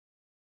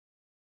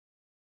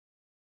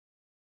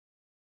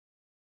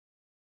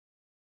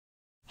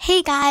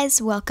Hey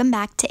guys, welcome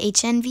back to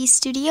HNV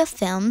Studio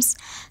Films.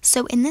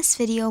 So in this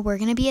video, we're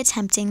going to be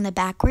attempting the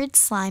backwards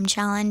slime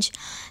challenge.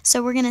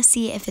 So we're going to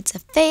see if it's a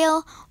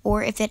fail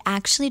or if it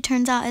actually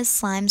turns out as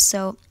slime.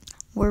 So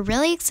we're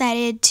really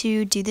excited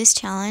to do this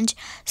challenge.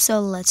 So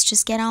let's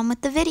just get on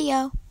with the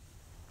video.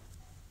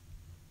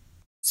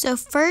 So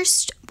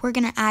first, we're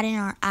going to add in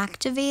our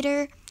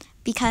activator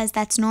because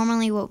that's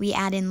normally what we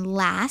add in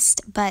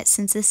last. But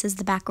since this is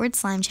the backwards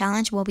slime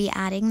challenge, we'll be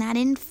adding that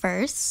in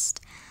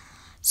first.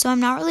 So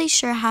I'm not really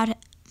sure how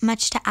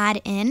much to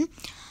add in,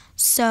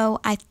 so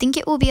I think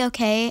it will be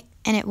okay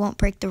and it won't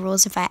break the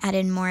rules if I add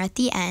in more at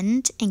the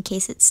end in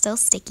case it's still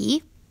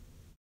sticky.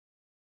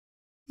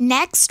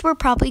 Next, we're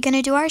probably going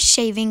to do our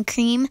shaving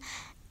cream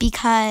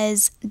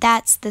because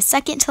that's the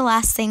second to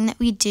last thing that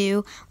we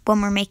do when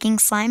we're making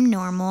slime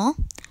normal.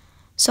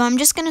 So I'm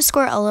just going to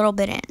squirt a little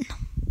bit in.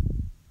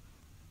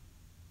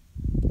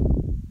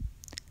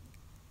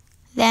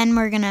 Then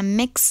we're going to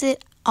mix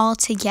it all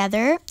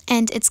together,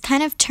 and it's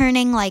kind of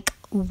turning like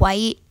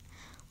white,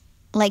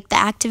 like the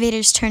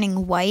activator's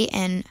turning white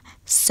and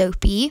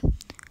soapy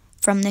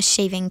from the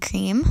shaving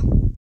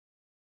cream.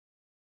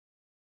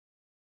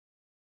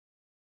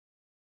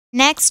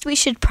 Next, we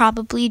should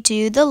probably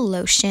do the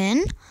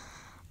lotion.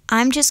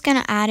 I'm just going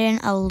to add in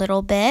a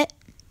little bit,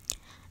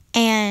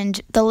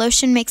 and the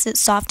lotion makes it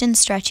soft and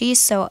stretchy,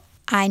 so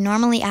I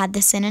normally add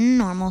this in a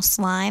normal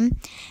slime.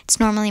 It's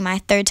normally my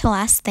third to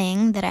last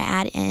thing that I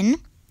add in.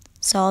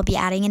 So I'll be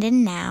adding it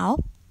in now.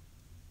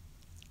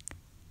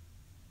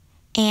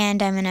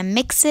 And I'm going to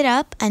mix it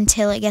up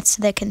until it gets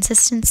to the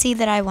consistency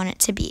that I want it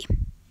to be.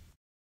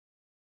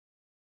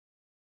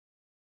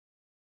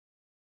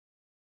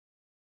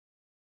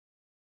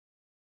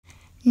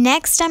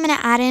 Next, I'm going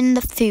to add in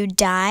the food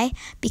dye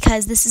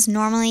because this is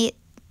normally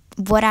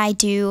what I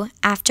do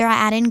after I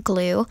add in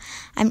glue.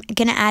 I'm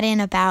going to add in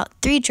about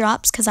 3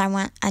 drops because I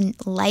want a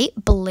light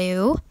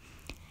blue.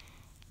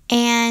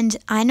 And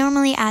I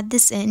normally add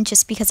this in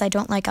just because I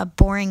don't like a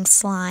boring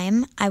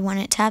slime. I want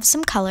it to have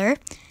some color.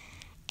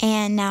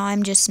 And now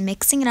I'm just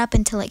mixing it up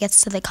until it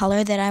gets to the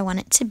color that I want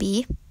it to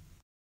be.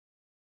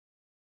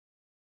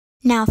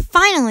 Now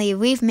finally,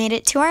 we've made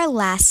it to our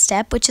last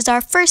step, which is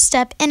our first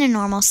step in a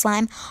normal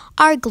slime,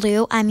 our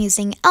glue. I'm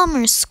using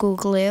Elmer's School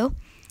Glue.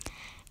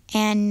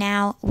 And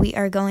now we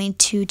are going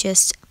to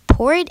just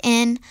pour it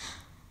in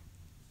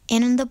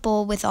the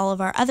bowl with all of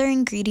our other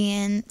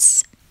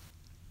ingredients.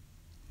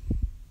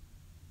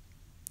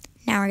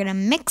 Now we're going to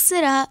mix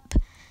it up,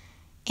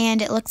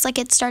 and it looks like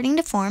it's starting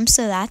to form,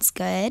 so that's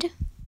good.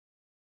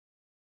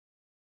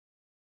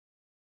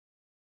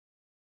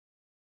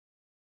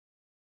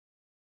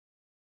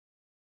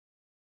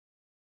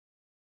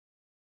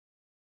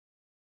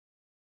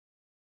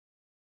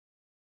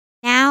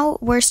 Now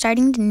we're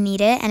starting to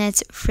knead it, and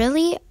it's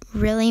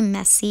really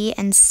messy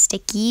and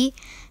sticky,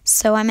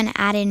 so I'm going to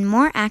add in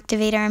more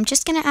activator. I'm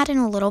just going to add in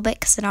a little bit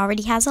because it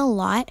already has a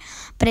lot,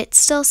 but it's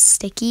still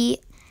sticky.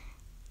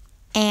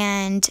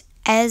 And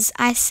as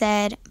I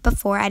said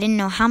before, I didn't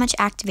know how much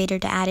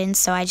activator to add in,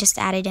 so I just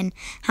added in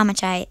how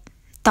much I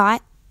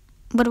thought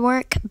would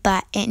work,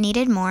 but it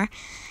needed more.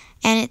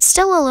 And it's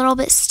still a little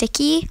bit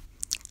sticky,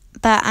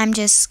 but I'm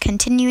just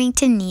continuing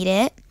to knead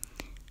it.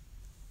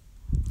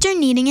 After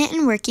kneading it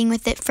and working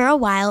with it for a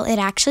while, it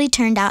actually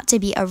turned out to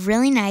be a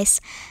really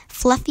nice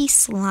fluffy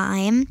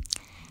slime.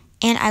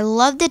 And I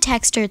love the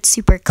texture. It's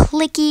super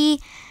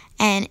clicky,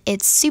 and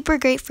it's super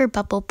great for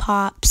bubble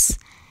pops.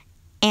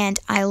 And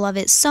I love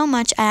it so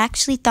much. I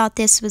actually thought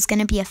this was going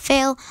to be a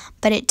fail,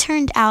 but it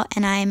turned out,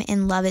 and I'm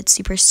in love. It's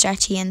super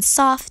stretchy and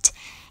soft.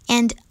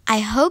 And I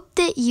hope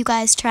that you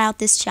guys try out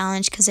this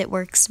challenge because it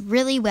works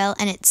really well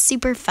and it's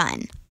super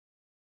fun.